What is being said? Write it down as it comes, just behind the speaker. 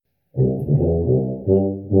Hello!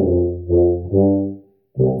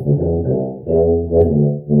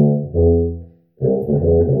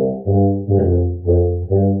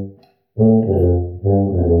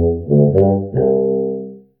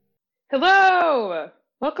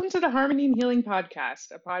 Welcome to the Harmony and Healing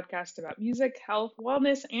Podcast, a podcast about music, health,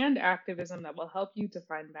 wellness, and activism that will help you to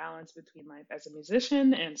find balance between life as a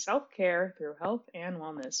musician and self care through health and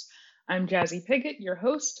wellness. I'm Jazzy Piggott, your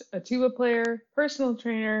host, a tuba player, personal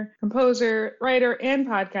trainer, composer, writer, and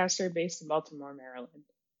podcaster based in Baltimore, Maryland.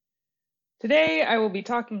 Today, I will be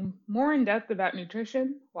talking more in depth about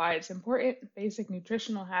nutrition, why it's important, basic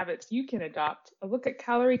nutritional habits you can adopt, a look at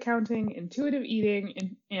calorie counting, intuitive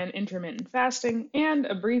eating, and intermittent fasting, and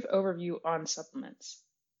a brief overview on supplements.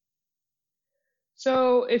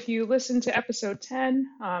 So, if you listen to episode 10,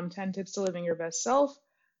 10 Tips to Living Your Best Self,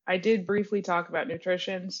 I did briefly talk about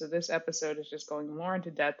nutrition, so this episode is just going more into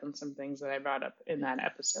depth on some things that I brought up in that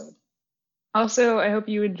episode. Also, I hope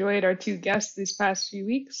you enjoyed our 2 guests these past few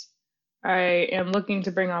weeks. I am looking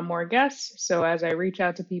to bring on more guests, so as I reach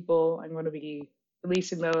out to people, I'm going to be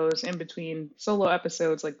releasing those in between solo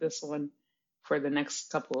episodes like this one for the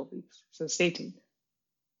next couple of weeks. So stay tuned.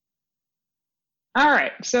 All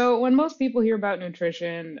right, so when most people hear about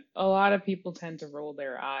nutrition, a lot of people tend to roll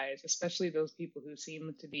their eyes, especially those people who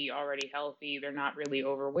seem to be already healthy. They're not really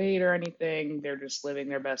overweight or anything, they're just living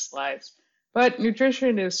their best lives. But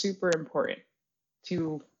nutrition is super important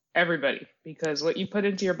to everybody, because what you put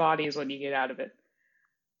into your body is what you get out of it.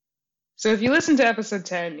 So if you listen to episode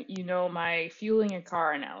 10, you know my fueling a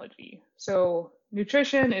car analogy. So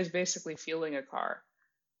nutrition is basically fueling a car.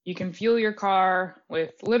 You can fuel your car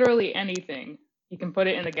with literally anything. You can put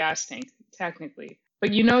it in the gas tank, technically.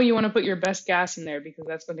 But you know you want to put your best gas in there because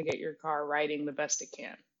that's going to get your car riding the best it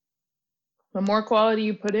can. The more quality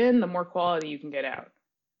you put in, the more quality you can get out.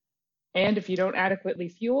 And if you don't adequately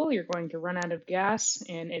fuel, you're going to run out of gas,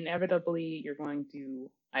 and inevitably you're going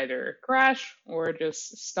to either crash or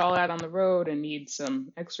just stall out on the road and need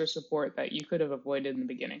some extra support that you could have avoided in the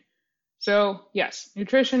beginning. So yes,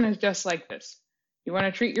 nutrition is just like this. You want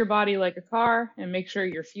to treat your body like a car and make sure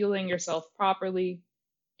you're fueling yourself properly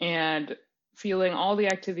and fueling all the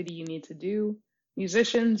activity you need to do.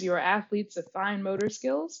 Musicians, you are athletes of fine motor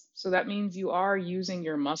skills, so that means you are using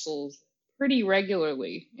your muscles pretty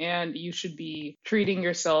regularly, and you should be treating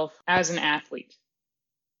yourself as an athlete.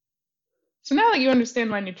 So now that you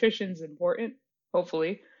understand why nutrition is important,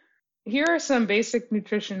 hopefully, here are some basic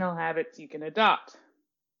nutritional habits you can adopt.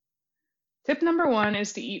 Tip number 1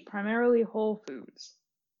 is to eat primarily whole foods.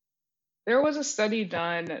 There was a study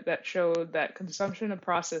done that showed that consumption of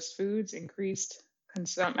processed foods increased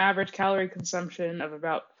average calorie consumption of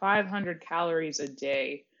about 500 calories a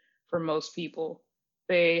day for most people.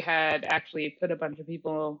 They had actually put a bunch of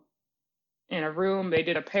people in a room. They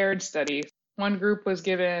did a paired study. One group was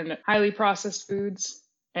given highly processed foods,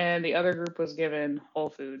 and the other group was given whole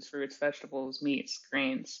foods, fruits, vegetables, meats,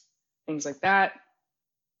 grains, things like that.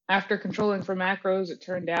 After controlling for macros, it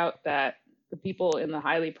turned out that the people in the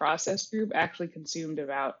highly processed group actually consumed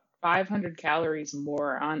about 500 calories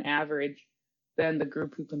more on average than the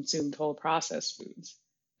group who consumed whole processed foods.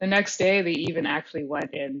 The next day, they even actually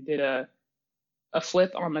went and did a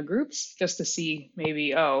flip on the groups just to see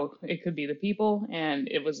maybe, it could be the people, and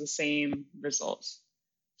it was the same results.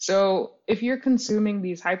 So if you're consuming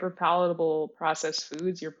these hyperpalatable processed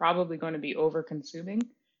foods, you're probably going to be over consuming,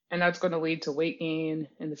 and that's going to lead to weight gain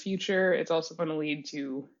in the future. It's also going to lead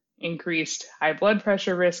to increased high blood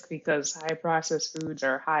pressure risk because high processed foods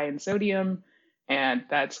are high in sodium, and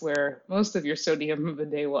that's where most of your sodium of the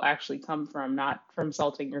day will actually come from, not from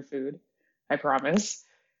salting your food, I promise.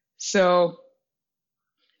 So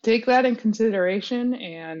take that in consideration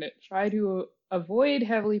and try to avoid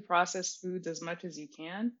heavily processed foods as much as you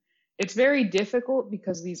can. It's very difficult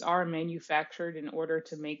because these are manufactured in order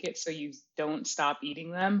to make it so you don't stop eating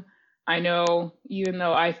them. I know, even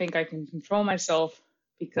though I think I can control myself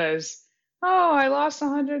because, I lost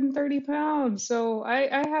 130 pounds, so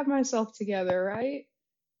I have myself together, right?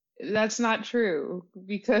 That's not true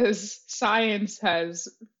because science has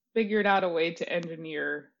figured out a way to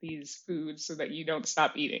engineer these foods so that you don't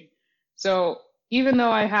stop eating. So even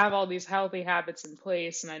though I have all these healthy habits in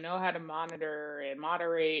place and I know how to monitor and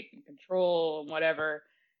moderate and control and whatever,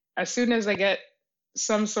 as soon as I get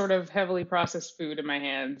some sort of heavily processed food in my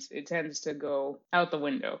hands, it tends to go out the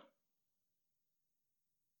window.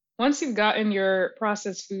 Once you've gotten your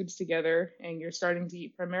processed foods together and you're starting to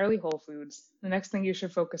eat primarily whole foods, the next thing you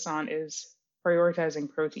should focus on is prioritizing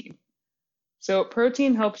protein. So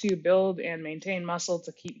protein helps you build and maintain muscle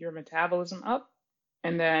to keep your metabolism up.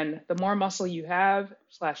 And then the more muscle you have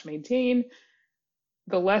 / maintain,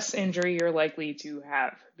 the less injury you're likely to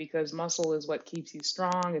have, because muscle is what keeps you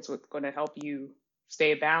strong. It's what's going to help you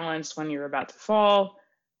stay balanced when you're about to fall.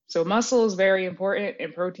 So, muscle is very important,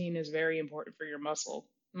 and protein is very important for your muscle.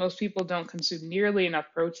 Most people don't consume nearly enough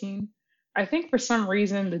protein. I think for some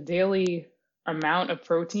reason, the daily amount of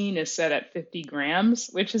protein is set at 50 grams,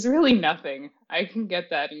 which is really nothing. I can get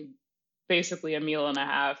that in basically a meal and a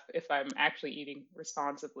half if I'm actually eating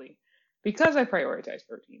responsibly because I prioritize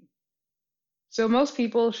protein. So most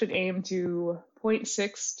people should aim to zero point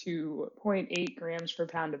 0.6 to zero point 0.8 grams per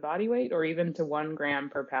pound of body weight, or even to 1 gram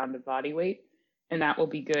per pound of body weight. And that will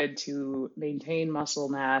be good to maintain muscle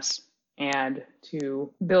mass and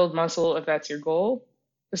to build muscle if that's your goal,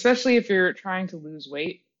 especially if you're trying to lose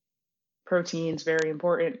weight. Protein is very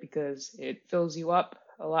important because it fills you up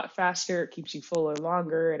a lot faster, it keeps you fuller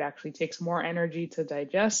longer, it actually takes more energy to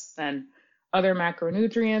digest than other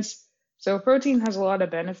macronutrients. So protein has a lot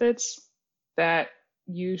of benefits that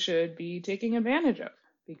you should be taking advantage of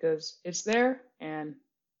because it's there and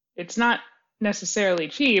it's not necessarily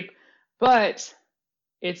cheap, but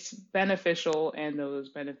it's beneficial and those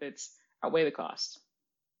benefits outweigh the cost.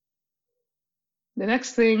 The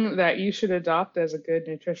next thing that you should adopt as a good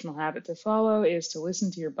nutritional habit to follow is to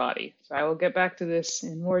listen to your body. So I will get back to this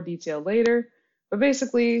in more detail later, but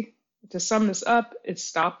basically, to sum this up, it's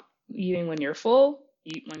stop eating when you're full,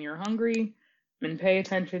 eat when you're hungry, and pay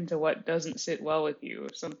attention to what doesn't sit well with you.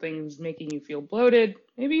 If something's making you feel bloated,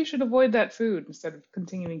 maybe you should avoid that food instead of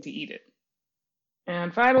continuing to eat it.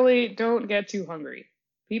 And finally, don't get too hungry.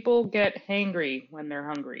 People get hangry when they're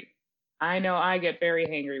hungry. I know I get very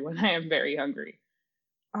hangry when I am very hungry.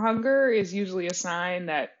 Hunger is usually a sign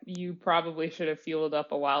that you probably should have fueled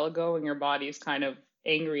up a while ago and your body is kind of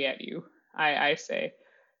angry at you, I say.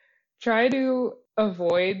 Try to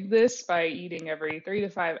avoid this by eating every 3 to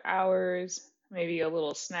 5 hours, maybe a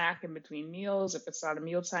little snack in between meals if it's not a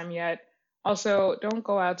mealtime yet. Also, don't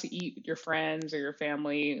go out to eat with your friends or your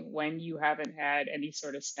family when you haven't had any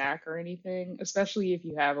sort of snack or anything, especially if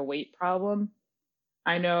you have a weight problem.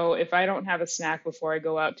 I know if I don't have a snack before I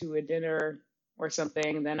go out to a dinner or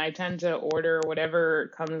something, then I tend to order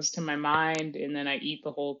whatever comes to my mind and then I eat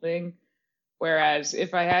the whole thing. Whereas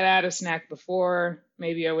if I had had a snack before,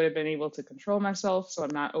 maybe I would have been able to control myself so I'm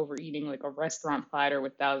not overeating like a restaurant platter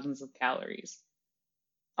with thousands of calories.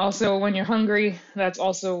 Also, when you're hungry, that's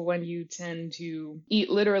also when you tend to eat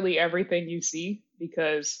literally everything you see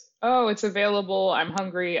because, oh, it's available, I'm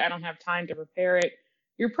hungry, I don't have time to prepare it.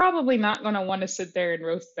 You're probably not going to want to sit there and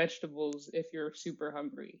roast vegetables if you're super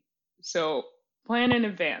hungry. So plan in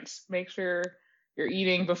advance. Make sure you're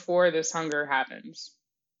eating before this hunger happens.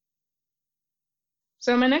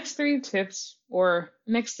 So my next three tips or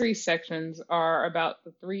next three sections are about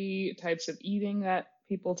the three types of eating that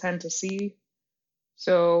people tend to see.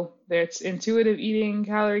 So that's intuitive eating,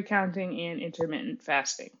 calorie counting, and intermittent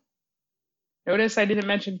fasting. Notice I didn't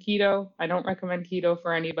mention keto. I don't recommend keto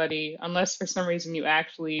for anybody unless for some reason you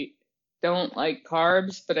actually don't like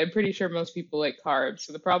carbs, but I'm pretty sure most people like carbs.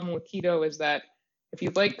 So the problem with keto is that if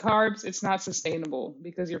you like carbs, it's not sustainable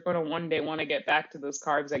because you're going to one day want to get back to those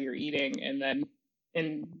carbs that you're eating and then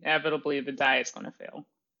inevitably the diet's going to fail.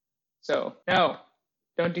 So no,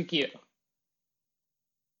 don't do keto.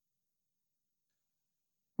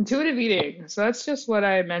 Intuitive eating. So that's just what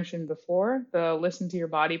I mentioned before, the listen to your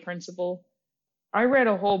body principle. I read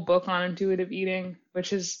a whole book on intuitive eating,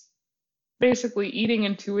 which is basically eating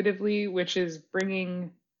intuitively, which is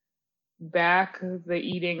bringing back the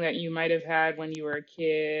eating that you might have had when you were a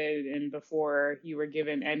kid and before you were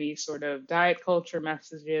given any sort of diet culture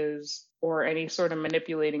messages or any sort of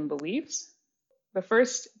manipulating beliefs. The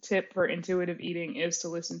first tip for intuitive eating is to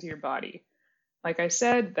listen to your body. Like I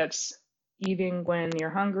said, that's eating when you're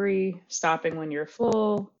hungry, stopping when you're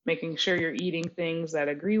full, making sure you're eating things that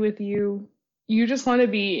agree with you. You just want to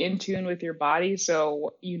be in tune with your body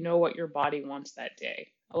so you know what your body wants that day.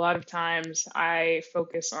 A lot of times I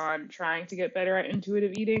focus on trying to get better at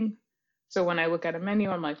intuitive eating. So when I look at a menu,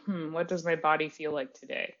 I'm like, what does my body feel like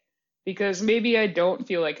today? Because maybe I don't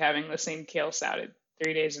feel like having the same kale salad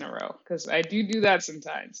 3 days in a row, because I do that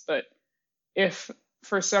sometimes. But if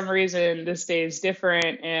for some reason this day is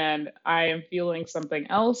different and I am feeling something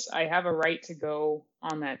else, I have a right to go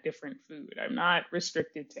on that different food. I'm not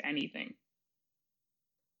restricted to anything.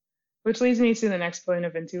 Which leads me to the next point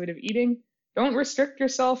of intuitive eating. Don't restrict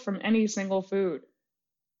yourself from any single food.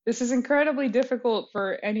 This is incredibly difficult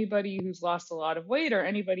for anybody who's lost a lot of weight or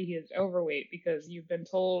anybody who's overweight because you've been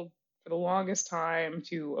told for the longest time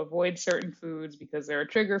to avoid certain foods because they're a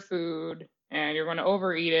trigger food and you're going to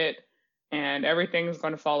overeat it and everything's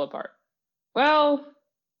going to fall apart. Well,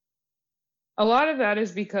 a lot of that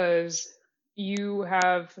is because you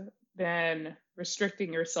have been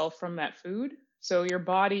restricting yourself from that food. So your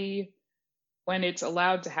body, when it's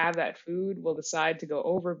allowed to have that food, will decide to go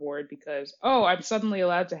overboard because, oh, I'm suddenly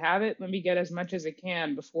allowed to have it. Let me get as much as it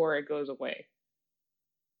can before it goes away.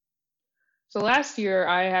 So last year,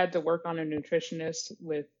 I had to work on a nutritionist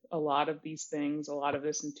with a lot of these things, a lot of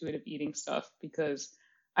this intuitive eating stuff, because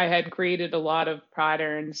I had created a lot of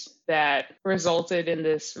patterns that resulted in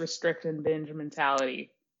this restrict and binge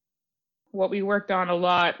mentality. What we worked on a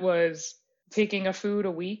lot was taking a food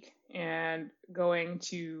a week and going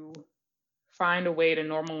to find a way to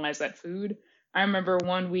normalize that food. I remember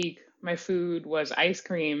one week my food was ice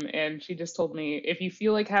cream, and she just told me, if you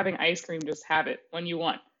feel like having ice cream, just have it when you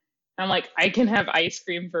want. I'm like, I can have ice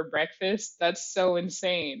cream for breakfast? That's so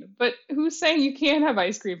insane. But who's saying you can't have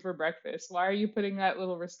ice cream for breakfast? Why are you putting that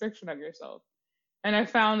little restriction on yourself? And I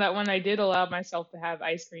found that when I did allow myself to have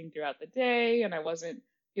ice cream throughout the day and I wasn't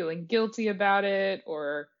feeling guilty about it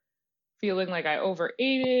or feeling like I overate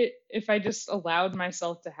it, if I just allowed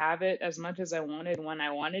myself to have it as much as I wanted when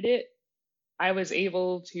I wanted it, I was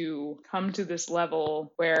able to come to this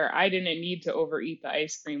level where I didn't need to overeat the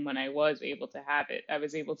ice cream when I was able to have it. I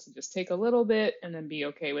was able to just take a little bit and then be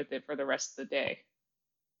okay with it for the rest of the day.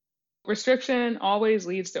 Restriction always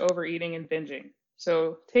leads to overeating and binging.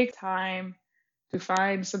 So take time to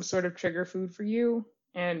find some sort of trigger food for you.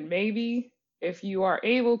 And maybe if you are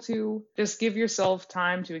able to, just give yourself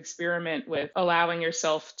time to experiment with allowing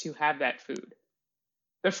yourself to have that food.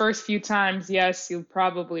 The first few times, yes, you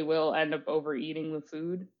probably will end up overeating the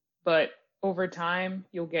food, but over time,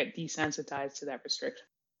 you'll get desensitized to that restriction.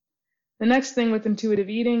 The next thing with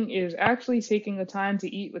intuitive eating is actually taking the time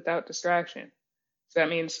to eat without distraction. So that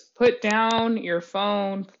means put down your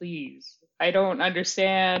phone, please. I don't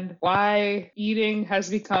understand why eating has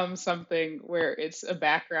become something where it's a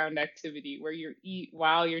background activity where you eat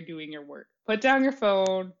while you're doing your work. Put down your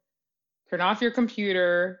phone, turn off your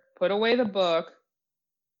computer, put away the book,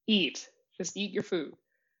 eat. Just eat your food.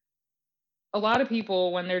 A lot of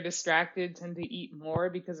people, when they're distracted, tend to eat more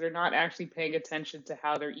because they're not actually paying attention to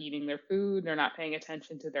how they're eating their food. They're not paying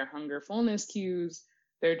attention to their hunger fullness cues.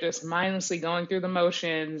 They're just mindlessly going through the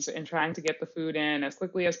motions and trying to get the food in as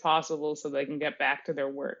quickly as possible so they can get back to their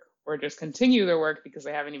work or just continue their work because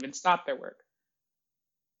they haven't even stopped their work.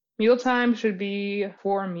 Mealtime should be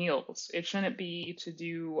for meals. It shouldn't be to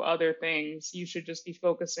do other things. You should just be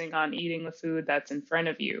focusing on eating the food that's in front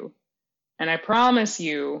of you. And I promise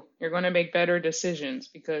you, you're going to make better decisions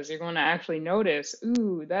because you're going to actually notice,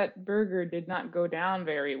 ooh, that burger did not go down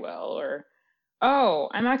very well, or oh,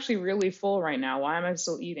 I'm actually really full right now. Why am I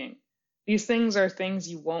still eating? These things are things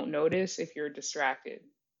you won't notice if you're distracted.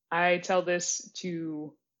 I tell this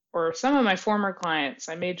to, or some of my former clients,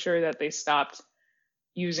 I made sure that they stopped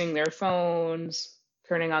using their phones,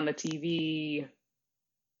 turning on the TV,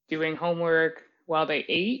 doing homework while they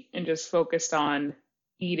ate, and just focused on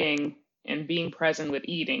eating and being present with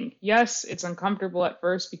eating. Yes, it's uncomfortable at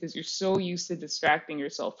first because you're so used to distracting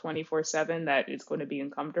yourself 24/7 that it's going to be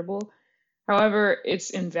uncomfortable. However, it's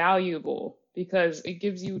invaluable because it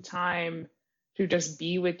gives you time to just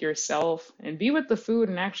be with yourself and be with the food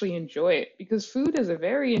and actually enjoy it because food is a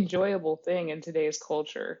very enjoyable thing in today's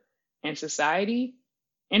culture and society.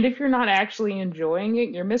 And if you're not actually enjoying it,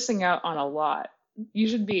 you're missing out on a lot. You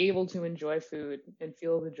should be able to enjoy food and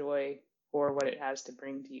feel the joy for what it has to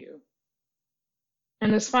bring to you.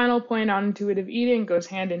 And this final point on intuitive eating goes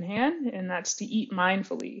hand in hand, and that's to eat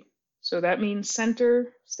mindfully. So that means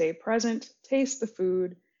center, stay present, taste the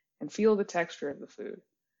food, and feel the texture of the food.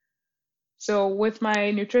 So with my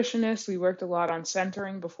nutritionist, we worked a lot on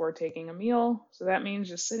centering before taking a meal. So that means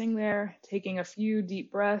just sitting there, taking a few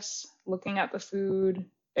deep breaths, looking at the food,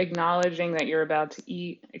 acknowledging that you're about to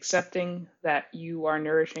eat, accepting that you are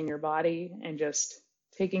nourishing your body, and just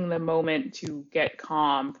taking the moment to get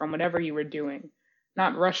calm from whatever you were doing,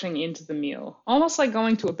 not rushing into the meal. Almost like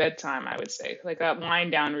going to a bedtime, I would say, like a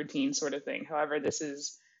wind down routine sort of thing. However, this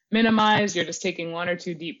is minimized. You're just taking one or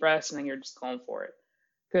two deep breaths and then you're just going for it.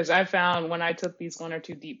 Because I found when I took these one or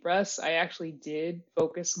two deep breaths, I actually did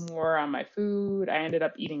focus more on my food. I ended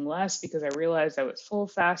up eating less because I realized I was full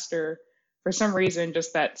faster. For some reason,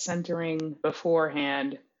 just that centering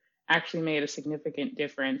beforehand actually made a significant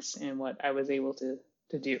difference in what I was able to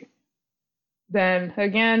do. Then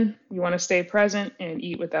again, you want to stay present and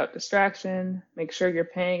eat without distraction. Make sure you're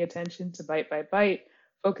paying attention to bite by bite.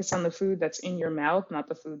 Focus on the food that's in your mouth, not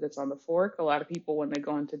the food that's on the fork. A lot of people, when they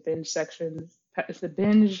go into the binge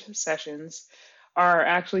sessions, are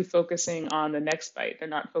actually focusing on the next bite. They're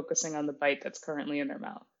not focusing on the bite that's currently in their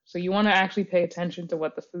mouth. So you want to actually pay attention to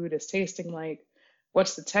what the food is tasting like.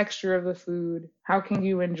 What's the texture of the food? How can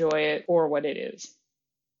you enjoy it for what it is?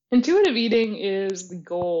 Intuitive eating is the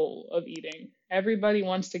goal of eating. Everybody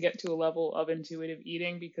wants to get to a level of intuitive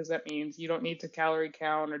eating because that means you don't need to calorie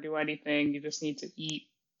count or do anything. You just need to eat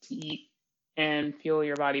and fuel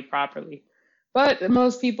your body properly. But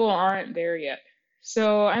most people aren't there yet.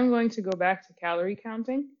 So I'm going to go back to calorie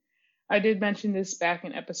counting. I did mention this back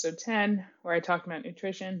in episode 10 where I talked about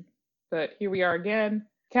nutrition, but here we are again.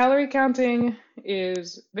 Calorie counting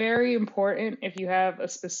is very important if you have a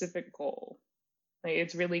specific goal. Like,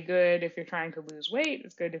 it's really good if you're trying to lose weight,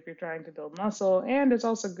 it's good if you're trying to build muscle, and it's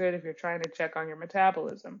also good if you're trying to check on your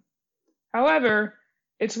metabolism. However,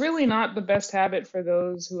 it's really not the best habit for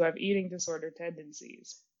those who have eating disorder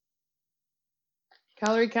tendencies.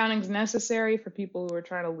 Calorie counting is necessary for people who are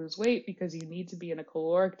trying to lose weight because you need to be in a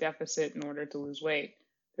caloric deficit in order to lose weight.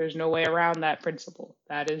 There's no way around that principle.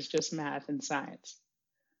 That is just math and science.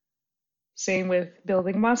 Same with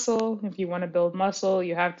building muscle. If you want to build muscle,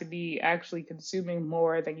 you have to be actually consuming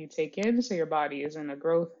more than you take in, so your body is in a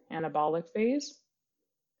growth anabolic phase.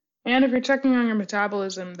 And if you're checking on your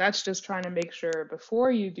metabolism, that's just trying to make sure before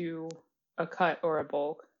you do a cut or a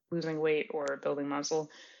bulk, losing weight or building muscle,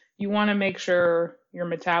 you want to make sure your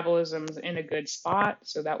metabolism's in a good spot.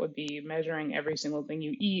 So that would be measuring every single thing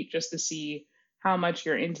you eat just to see how much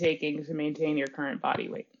you're intaking to maintain your current body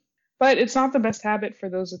weight. But it's not the best habit for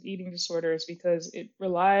those with eating disorders because it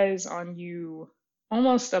relies on you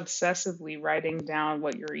almost obsessively writing down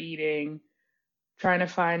what you're eating, trying to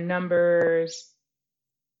find numbers,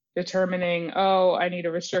 determining, oh, I need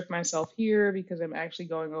to restrict myself here because I'm actually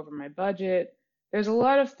going over my budget. There's a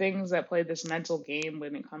lot of things that play this mental game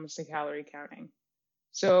when it comes to calorie counting.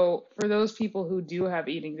 So for those people who do have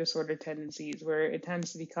eating disorder tendencies where it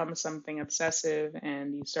tends to become something obsessive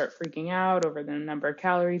and you start freaking out over the number of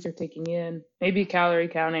calories you're taking in, maybe calorie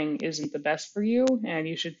counting isn't the best for you and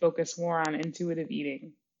you should focus more on intuitive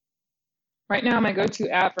eating. Right now, my go-to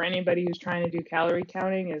app for anybody who's trying to do calorie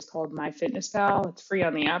counting is called MyFitnessPal. It's free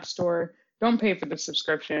on the App Store. Don't pay for the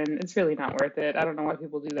subscription. It's really not worth it. I don't know why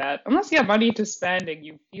people do that. Unless you have money to spend and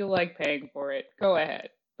you feel like paying for it, go ahead.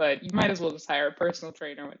 But you might as well just hire a personal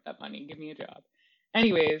trainer with that money. Give me a job.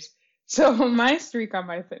 Anyways, so my streak on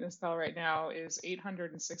MyFitnessPal right now is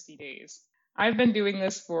 860 days. I've been doing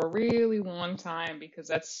this for a really long time because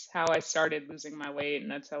that's how I started losing my weight and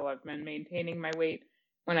that's how I've been maintaining my weight.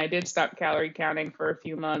 When I did stop calorie counting for a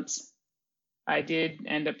few months, I did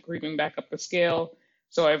end up creeping back up the scale.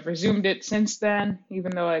 So I've resumed it since then,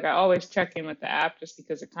 even though I always check in with the app just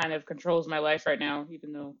because it kind of controls my life right now,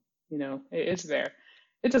 even though, it's there.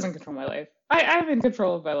 It doesn't control my life. I'm in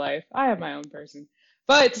control of my life. I have my own person.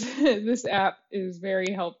 But this app is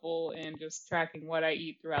very helpful in just tracking what I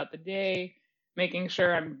eat throughout the day, making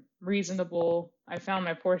sure I'm reasonable. I found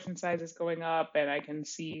my portion size is going up and I can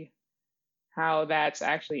see how that's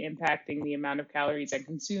actually impacting the amount of calories I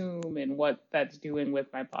consume and what that's doing with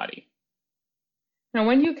my body. Now,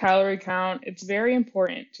 when you calorie count, it's very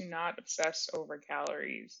important to not obsess over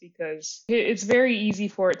calories because it's very easy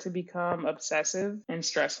for it to become obsessive and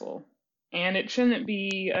stressful. And it shouldn't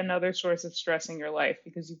be another source of stress in your life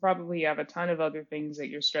because you probably have a ton of other things that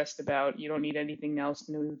you're stressed about. You don't need anything else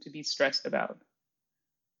new to be stressed about.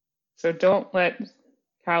 So don't let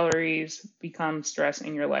calories become stress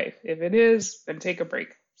in your life. If it is, then take a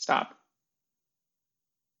break. Stop.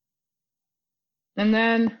 And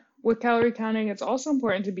then with calorie counting, it's also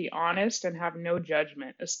important to be honest and have no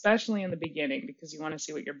judgment, especially in the beginning, because you want to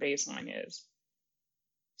see what your baseline is.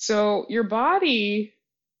 So your body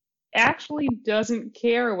actually doesn't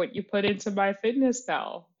care what you put into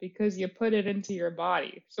MyFitnessPal because you put it into your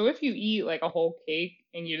body. So if you eat like a whole cake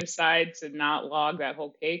and you decide to not log that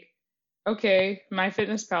whole cake, okay,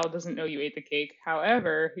 MyFitnessPal doesn't know you ate the cake.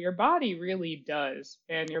 However, your body really does,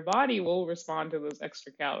 and your body will respond to those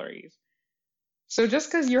extra calories. So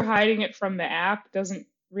just because you're hiding it from the app doesn't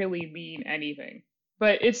really mean anything.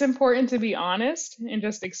 But it's important to be honest and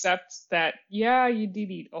just accept that, yeah, you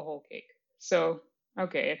did eat a whole cake. So,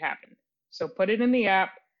 okay, it happened. So put it in the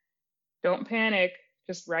app. Don't panic.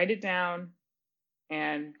 Just write it down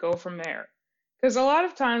and go from there. Because a lot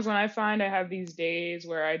of times when I find I have these days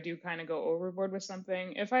where I do kind of go overboard with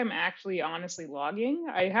something, if I'm actually honestly logging,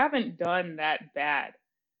 I haven't done that bad,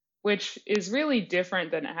 which is really different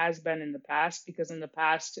than it has been in the past, because in the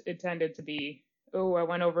past it tended to be, oh, I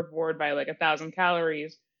went overboard by like 1,000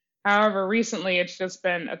 calories. However, recently it's just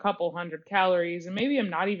been a couple hundred calories, and maybe I'm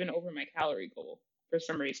not even over my calorie goal for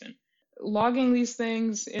some reason. Logging these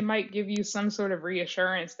things, it might give you some sort of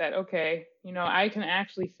reassurance that, okay, I can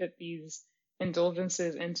actually fit these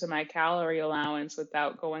indulgences into my calorie allowance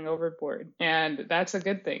without going overboard. And that's a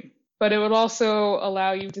good thing. But it would also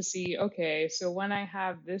allow you to see, okay, so when I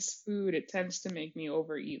have this food, it tends to make me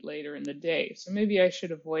overeat later in the day. So maybe I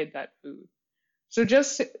should avoid that food. So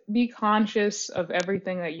just be conscious of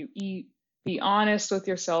everything that you eat. Be honest with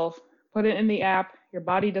yourself. Put it in the app. Your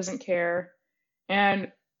body doesn't care.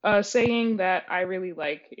 And a saying that I really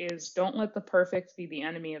like is don't let the perfect be the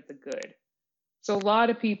enemy of the good. So a lot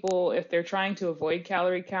of people, if they're trying to avoid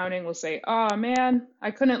calorie counting, will say, oh man, I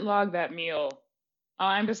couldn't log that meal.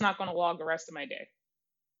 I'm just not going to log the rest of my day.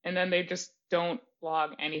 And then they just don't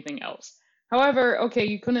log anything else. However, okay,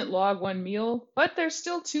 you couldn't log one meal, but there's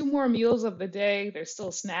still two more meals of the day. There's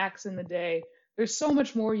still snacks in the day. There's so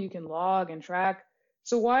much more you can log and track.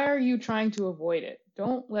 So why are you trying to avoid it?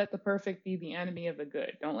 Don't let the perfect be the enemy of the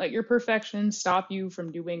good. Don't let your perfection stop you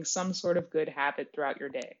from doing some sort of good habit throughout your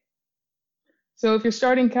day. So if you're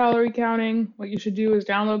starting calorie counting, what you should do is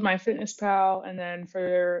download MyFitnessPal, and then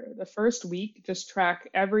for the first week, just track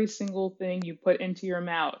every single thing you put into your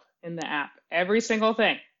mouth in the app. Every single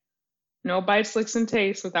thing. No bites, licks, and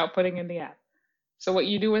tastes without putting in the app. So what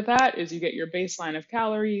you do with that is you get your baseline of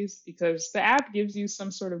calories because the app gives you some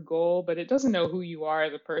sort of goal, but it doesn't know who you are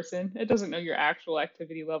as a person. It doesn't know your actual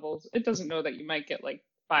activity levels. It doesn't know that you might get like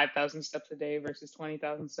 5,000 steps a day versus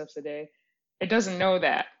 20,000 steps a day. It doesn't know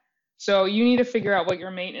that. So you need to figure out what your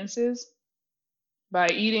maintenance is by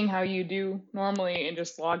eating how you do normally and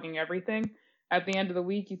just logging everything. At the end of the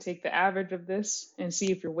week, you take the average of this and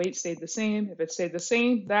see if your weight stayed the same. If it stayed the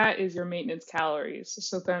same, that is your maintenance calories.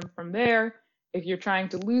 So then from there, if you're trying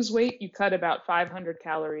to lose weight, you cut about 500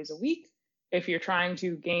 calories a week. If you're trying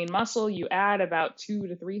to gain muscle, you add about 200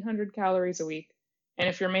 to 300 calories a week. And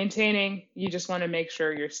if you're maintaining, you just want to make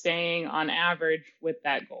sure you're staying on average with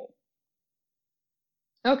that goal.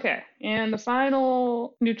 Okay, and the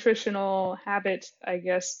final nutritional habit, I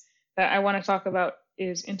guess, that I want to talk about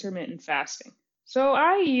is intermittent fasting. So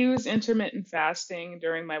I use intermittent fasting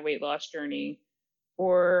during my weight loss journey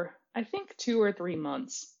for, I think, 2 or 3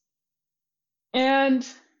 months. And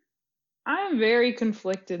I'm very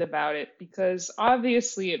conflicted about it because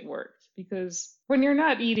obviously it worked. Because when you're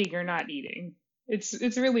not eating, you're not eating.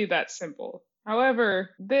 It's really that simple.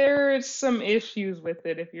 However, there's some issues with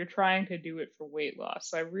it if you're trying to do it for weight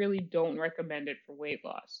loss. So I really don't recommend it for weight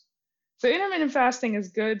loss. So intermittent fasting is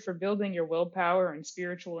good for building your willpower and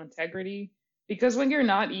spiritual integrity because when you're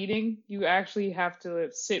not eating, you actually have to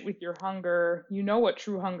sit with your hunger. You know what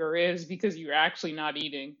true hunger is because you're actually not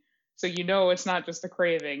eating. So you know it's not just a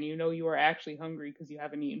craving. You know you are actually hungry because you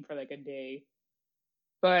haven't eaten for like a day.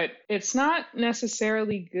 But it's not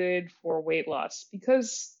necessarily good for weight loss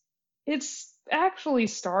because it's actually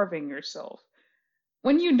starving yourself.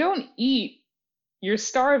 When you don't eat, you're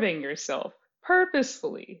starving yourself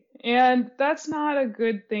purposefully, and that's not a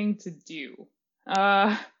good thing to do.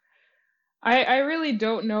 Uh, I really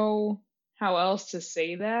don't know how else to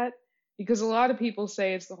say that because a lot of people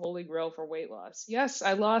say it's the holy grail for weight loss. Yes,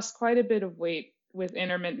 I lost quite a bit of weight with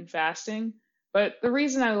intermittent fasting, but the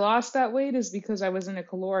reason I lost that weight is because I was in a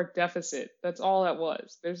caloric deficit. That's all it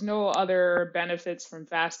was. There's no other benefits from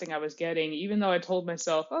fasting I was getting, even though I told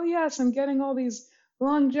myself, oh, yes, I'm getting all these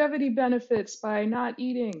longevity benefits by not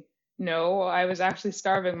eating. No, I was actually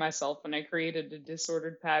starving myself when I created a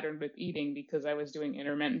disordered pattern with eating because I was doing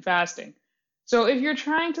intermittent fasting. So if you're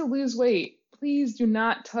trying to lose weight, please do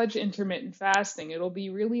not touch intermittent fasting. It'll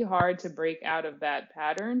be really hard to break out of that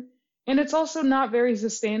pattern. And it's also not very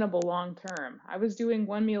sustainable long term. I was doing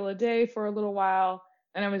one meal a day for a little while,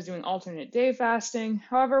 and I was doing alternate day fasting.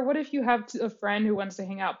 However, what if you have a friend who wants to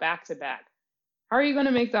hang out back to back? How are you going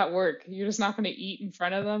to make that work? You're just not going to eat in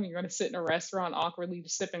front of them. You're going to sit in a restaurant awkwardly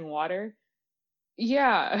just sipping water.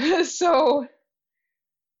 Yeah, so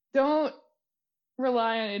don't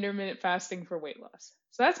rely on intermittent fasting for weight loss.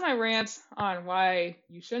 So that's my rant on why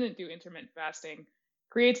you shouldn't do intermittent fasting.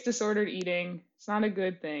 Creates disordered eating. It's not a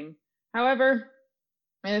good thing. However,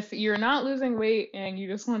 if you're not losing weight and you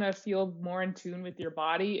just want to feel more in tune with your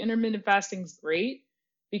body, intermittent fasting is great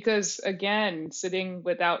because, again, sitting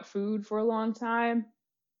without food for a long time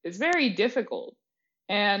is very difficult.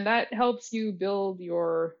 And that helps you build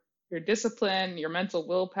your discipline, your mental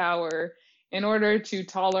willpower in order to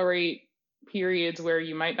tolerate periods where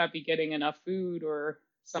you might not be getting enough food or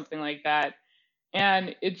something like that.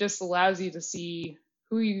 And it just allows you to see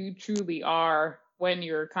who you truly are when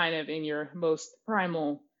you're kind of in your most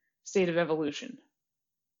primal state of evolution.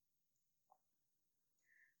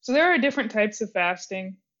 So there are different types of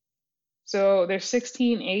fasting. So there's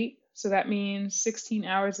 16/8. So that means 16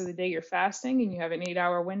 hours of the day you're fasting and you have an 8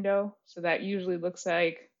 hour window. So that usually looks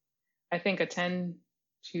like, I think, a 10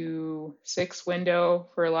 to 6 window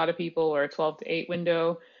for a lot of people or a 12 to 8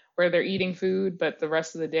 window where they're eating food, but the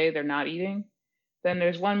rest of the day they're not eating. Then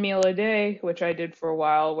there's one meal a day, which I did for a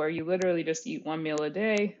while, where you literally just eat one meal a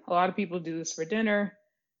day. A lot of people do this for dinner.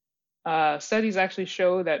 Studies actually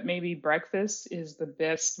show that maybe breakfast is the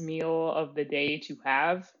best meal of the day to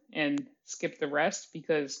have and skip the rest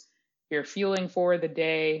because you're fueling for the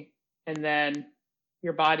day and then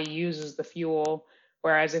your body uses the fuel.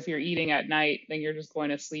 Whereas if you're eating at night, then you're just going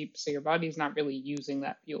to sleep. So your body's not really using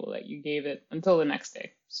that fuel that you gave it until the next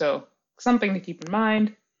day. So something to keep in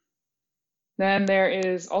mind. Then there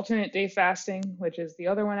is alternate day fasting, which is the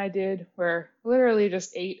other one I did, where I literally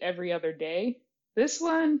just ate every other day. This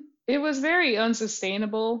one, it was very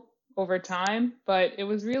unsustainable over time, but it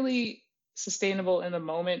was really sustainable in the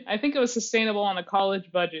moment. I think it was sustainable on a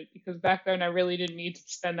college budget because back then I really didn't need to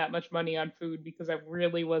spend that much money on food because I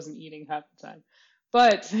really wasn't eating half the time.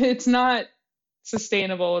 But it's not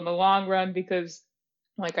sustainable in the long run because,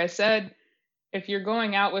 like I said, if you're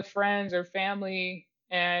going out with friends or family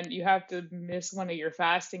and you have to miss one of your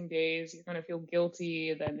fasting days, you're going to feel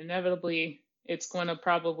guilty. Then inevitably, it's going to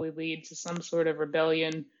probably lead to some sort of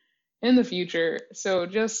rebellion in the future. So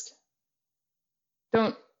just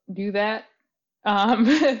don't do that. Um,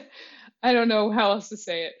 I don't know how else to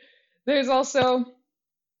say it. There's also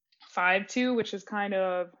 5-2, which is kind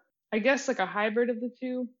of, I guess, like a hybrid of the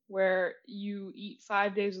two, where you eat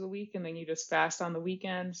 5 days of the week and then you just fast on the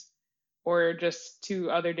weekends, or just 2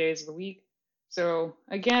 other days of the week. So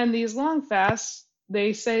again, these long fasts,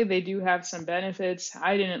 they say they do have some benefits.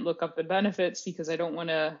 I didn't look up the benefits because I don't want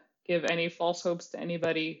to give any false hopes to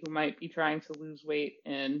anybody who might be trying to lose weight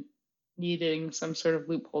and needing some sort of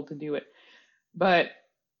loophole to do it. But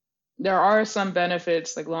there are some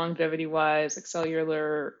benefits, like longevity wise, like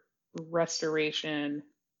cellular restoration,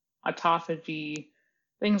 autophagy,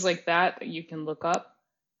 things like that you can look up.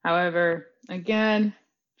 However, again,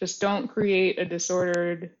 just don't create a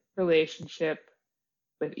disordered relationship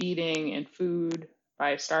with eating and food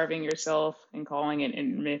by starving yourself and calling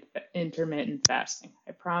it intermittent fasting.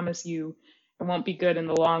 I promise you it won't be good in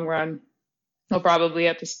the long run. You'll probably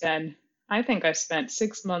have to spend, I think I spent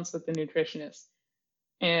 6 months with the nutritionist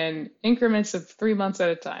in increments of 3 months at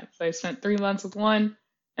a time. So I spent 3 months with one,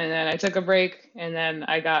 and then I took a break, and then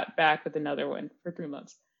I got back with another one for 3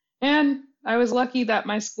 months. And I was lucky that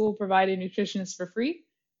my school provided nutritionists for free.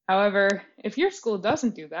 However, if your school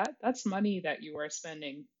doesn't do that, that's money that you are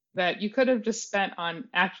spending that you could have just spent on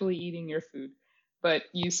actually eating your food, but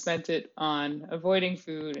you spent it on avoiding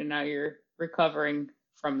food, and now you're recovering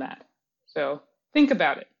from that. So think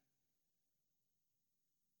about it.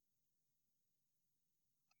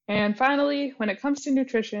 And finally, when it comes to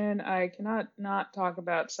nutrition, I cannot not talk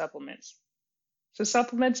about supplements. So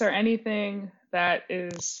supplements are anything that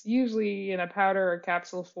is usually in a powder or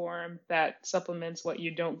capsule form that supplements what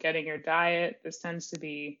you don't get in your diet. This tends to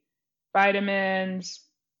be vitamins,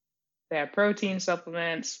 they have protein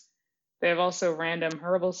supplements, they have also random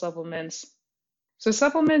herbal supplements. So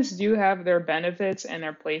supplements do have their benefits and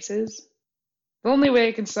their places. The only way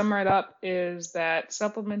I can sum it up is that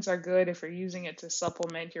supplements are good if you're using it to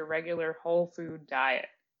supplement your regular whole food diet.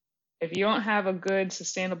 If you don't have a good,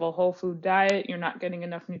 sustainable whole food diet, you're not getting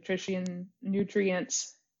enough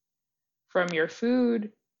nutrients from your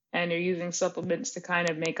food, and you're using supplements to kind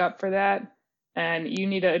of make up for that. And you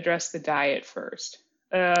need to address the diet first.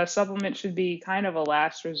 A supplement should be kind of a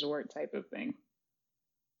last resort type of thing.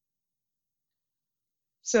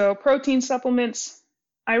 So, protein supplements,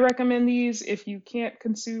 I recommend these if you can't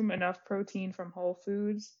consume enough protein from whole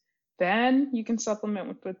foods. Then you can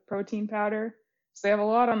supplement with protein powder. So they have a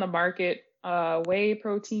lot on the market. Whey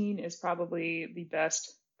protein is probably the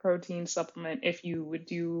best protein supplement if you would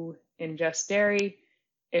do ingest dairy.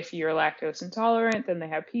 If you're lactose intolerant, then they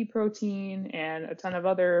have pea protein and a ton of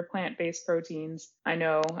other plant-based proteins I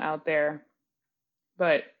know out there.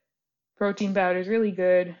 But protein powder is really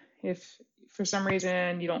good. If for some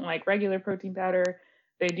reason you don't like regular protein powder,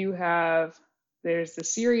 they do have, there's the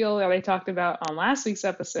cereal that I talked about on last week's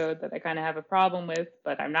episode that I kind of have a problem with,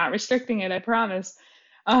 but I'm not restricting it, I promise.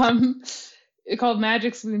 It's called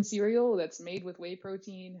Magic Spoon cereal that's made with whey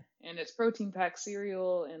protein, and it's protein packed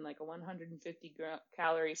cereal in like a 150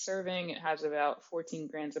 calorie serving. It has about 14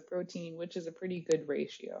 grams of protein, which is a pretty good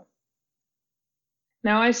ratio.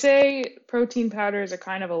 Now, I say protein powders are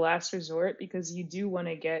kind of a last resort because you do want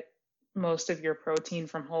to get most of your protein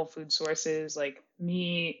from whole food sources like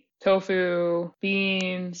meat, tofu,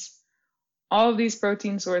 beans, all of these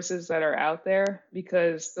protein sources that are out there,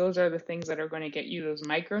 because those are the things that are going to get you those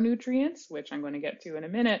micronutrients, which I'm going to get to in a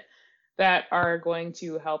minute, that are going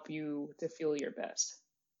to help you to feel your best.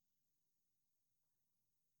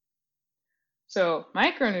 So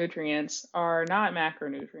micronutrients are not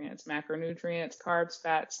macronutrients. Macronutrients, carbs,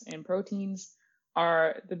 fats, and proteins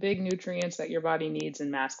are the big nutrients that your body needs in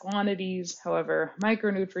mass quantities. However,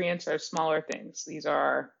 micronutrients are smaller things. These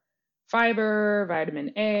are fiber,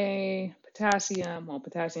 vitamin A, potassium. Well,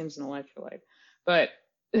 potassium is an electrolyte, but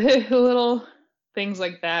little things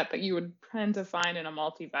like that that you would tend to find in a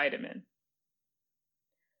multivitamin.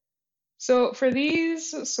 So for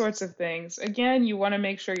these sorts of things, again, you want to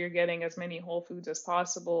make sure you're getting as many whole foods as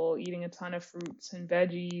possible, eating a ton of fruits and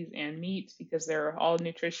veggies and meat because they're all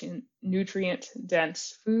nutrient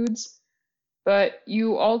dense foods. But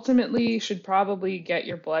you ultimately should probably get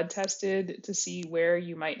your blood tested to see where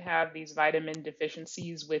you might have these vitamin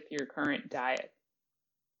deficiencies with your current diet.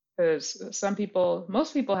 Because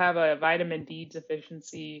most people have a vitamin D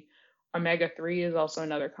deficiency. Omega 3 is also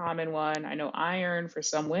another common one. I know iron for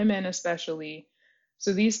some women, especially.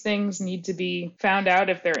 So these things need to be found out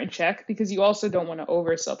if they're in check because you also don't want to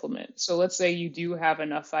over supplement. So let's say you do have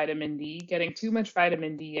enough vitamin D. Getting too much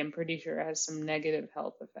vitamin D, I'm pretty sure, has some negative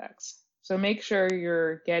health effects. So make sure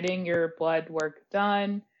you're getting your blood work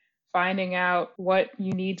done, finding out what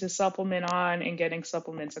you need to supplement on, and getting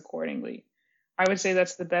supplements accordingly. I would say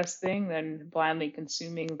that's the best thing than blindly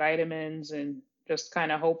consuming vitamins and just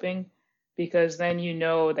kind of hoping, because then you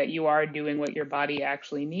know that you are doing what your body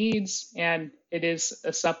actually needs, and it is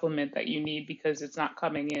a supplement that you need because it's not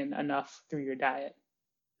coming in enough through your diet.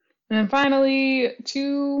 And then finally,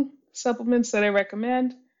 two supplements that I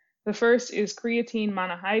recommend. The first is creatine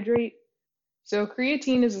monohydrate. So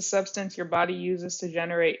creatine is a substance your body uses to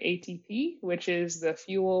generate ATP, which is the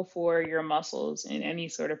fuel for your muscles in any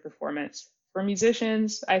sort of performance. For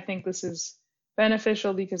musicians, I think this is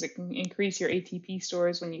beneficial because it can increase your ATP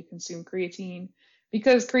stores when you consume creatine.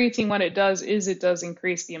 Because creatine, what it does is it does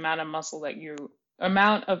increase the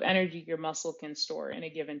amount of energy your muscle can store in a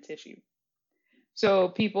given tissue. So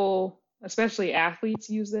people, especially athletes,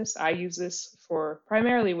 use this. I use this for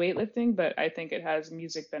primarily weightlifting, but I think it has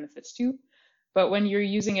music benefits too. But when you're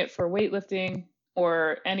using it for weightlifting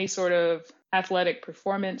or any sort of athletic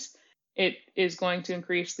performance, it is going to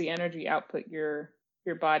increase the energy output your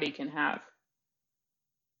body can have.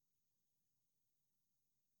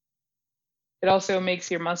 It also makes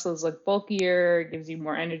your muscles look bulkier, gives you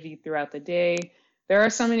more energy throughout the day. There are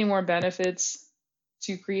so many more benefits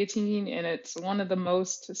to creatine, and it's one of the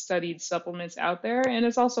most studied supplements out there, and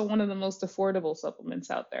it's also one of the most affordable supplements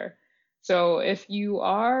out there. So if you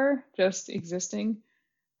are just existing,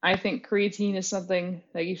 I think creatine is something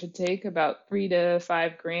that you should take about 3 to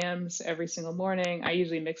 5 grams every single morning. I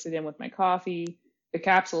usually mix it in with my coffee. The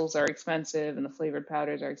capsules are expensive and the flavored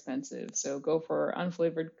powders are expensive. So go for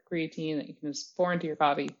unflavored creatine that you can just pour into your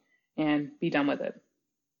coffee and be done with it.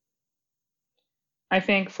 I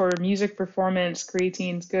think for music performance,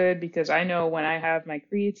 creatine's good because I know when I have my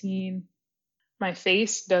creatine, my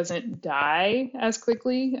face doesn't die as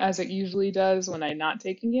quickly as it usually does when I'm not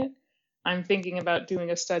taking it. I'm thinking about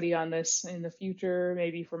doing a study on this in the future,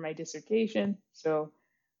 maybe for my dissertation. So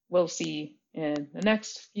we'll see in the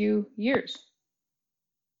next few years.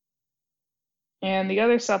 And the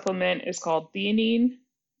other supplement is called theanine,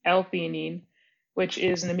 L-theanine, which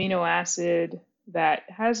is an amino acid that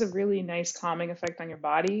has a really nice calming effect on your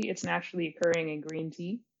body. It's naturally occurring in green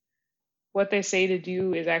tea. What they say to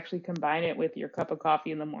do is actually combine it with your cup of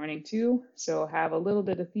coffee in the morning too. So have a little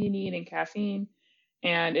bit of theanine and caffeine,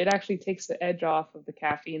 and it actually takes the edge off of the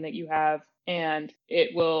caffeine that you have, and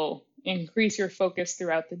it will increase your focus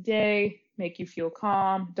throughout the day, make you feel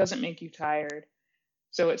calm, doesn't make you tired.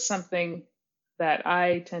 So it's something that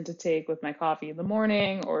I tend to take with my coffee in the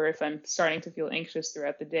morning, or if I'm starting to feel anxious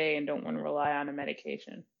throughout the day and don't want to rely on a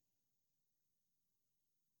medication.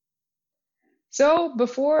 So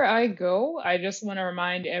before I go, I just want to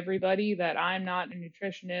remind everybody that I'm not a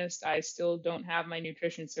nutritionist. I still don't have my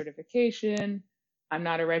nutrition certification. I'm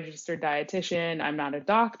not a registered dietitian. I'm not a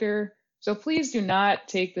doctor. So please do not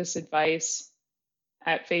take this advice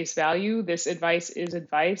at face value. This advice is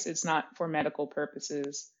advice. It's not for medical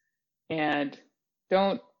purposes. And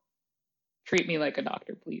don't treat me like a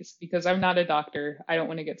doctor, please, because I'm not a doctor. I don't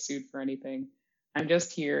want to get sued for anything. I'm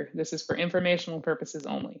just here. This is for informational purposes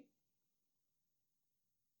only.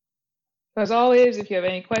 As always, if you have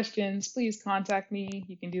any questions, please contact me.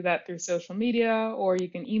 You can do that through social media, or you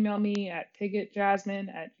can email me at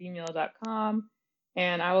pigotjasmine@gmail.com,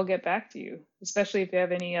 and I will get back to you, especially if you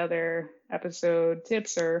have any other episode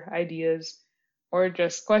tips or ideas, or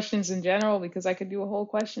just questions in general, because I could do a whole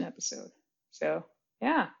question episode. So,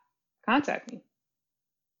 yeah, contact me.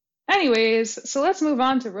 Anyways, so let's move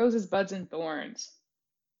on to roses, buds, and thorns.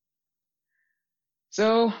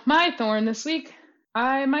 So, my thorn this week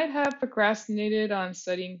I might have procrastinated on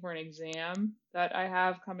studying for an exam that I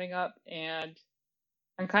have coming up, and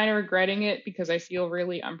I'm kind of regretting it because I feel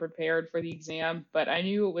really unprepared for the exam, but I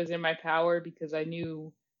knew it was in my power because I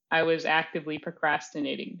knew I was actively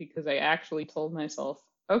procrastinating because I actually told myself,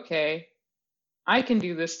 okay, I can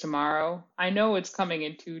do this tomorrow. I know it's coming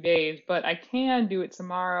in 2 days, but I can do it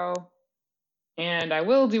tomorrow and I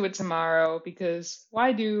will do it tomorrow because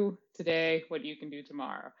why do today what you can do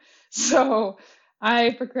tomorrow? So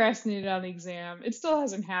I procrastinated on the exam. It still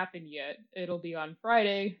hasn't happened yet. It'll be on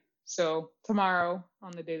Friday, so tomorrow,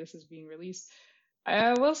 on the day this is being released.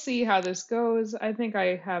 We'll see how this goes. I think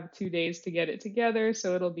I have 2 days to get it together,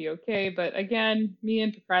 so it'll be okay. But again, me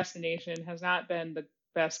and procrastination has not been the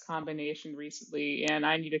best combination recently, and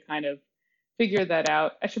I need to kind of figure that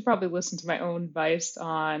out. I should probably listen to my own advice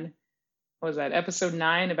on, what was that, episode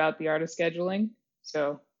 9 about the art of scheduling.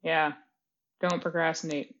 So, yeah, don't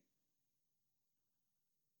procrastinate.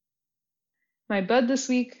 My bud this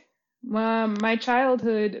week, my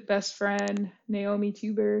childhood best friend, Naomi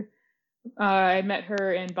Tuber. I met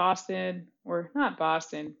her in Boston, or not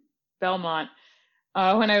Boston, Belmont,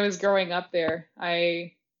 when I was growing up there.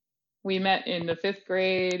 I We met in the fifth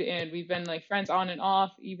grade, and we've been like friends on and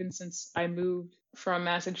off even since I moved from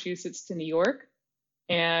Massachusetts to New York.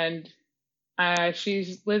 And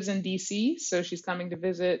she lives in DC, so she's coming to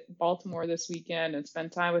visit Baltimore this weekend and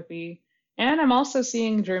spend time with me. And I'm also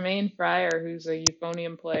seeing Jermaine Fryer, who's a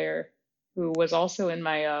euphonium player who was also in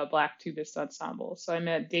my Black Tubist ensemble. So I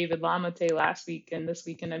met David Lamate last week, and this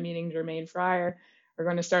weekend I'm meeting Jermaine Fryer. We're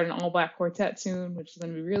going to start an all black quartet soon, which is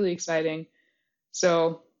going to be really exciting.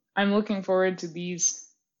 So I'm looking forward to these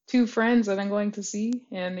two friends that I'm going to see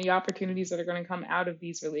and the opportunities that are going to come out of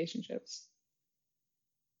these relationships.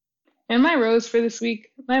 And my rose for this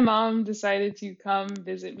week, my mom decided to come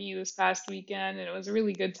visit me this past weekend, and it was a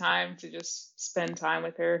really good time to just spend time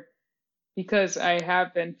with her because I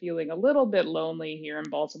have been feeling a little bit lonely here in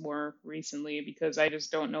Baltimore recently because I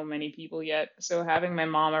just don't know many people yet. So having my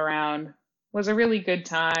mom around was a really good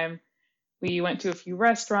time. We went to a few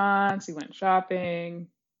restaurants, we went shopping,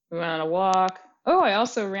 we went on a walk. Oh, I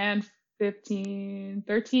also ran 13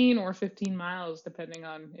 or 15 miles, depending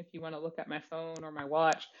on if you want to look at my phone or my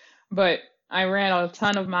watch. But I ran a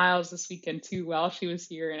ton of miles this weekend too while she was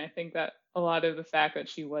here. And I think that a lot of the fact that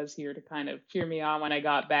she was here to kind of cheer me on when I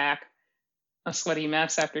got back, a sweaty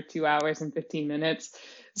mess after 2 hours and 15 minutes.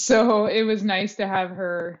 So it was nice to have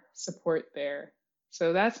her support there.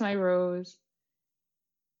 So that's my rose.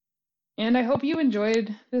 And I hope you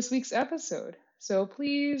enjoyed this week's episode. So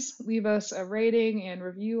please leave us a rating and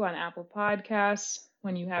review on Apple Podcasts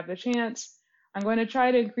when you have the chance. I'm going to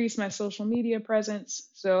try to increase my social media presence,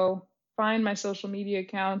 so find my social media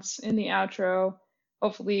accounts in the outro.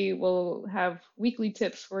 Hopefully, we'll have weekly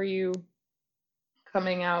tips for you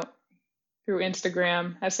coming out through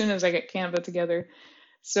Instagram as soon as I get Canva together.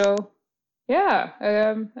 So,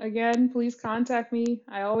 yeah, again, please contact me.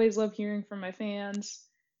 I always love hearing from my fans,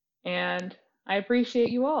 and I appreciate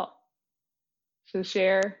you all. So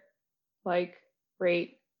share, like,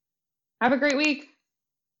 rate. Have a great week.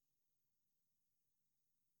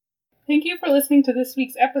 Thank you for listening to this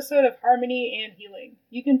week's episode of Harmony and Healing.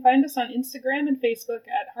 You can find us on Instagram and Facebook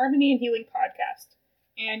at Harmony and Healing Podcast.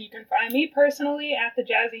 And you can find me personally at the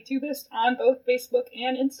Jazzy Tubist on both Facebook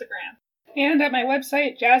and Instagram. And at my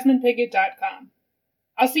website, jasminepiggott.com.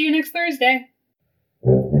 I'll see you next Thursday.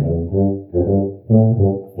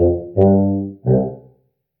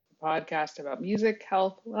 Podcast about music,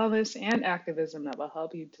 health, wellness, and activism that will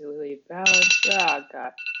help you to leave balance. Oh,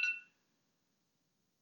 God.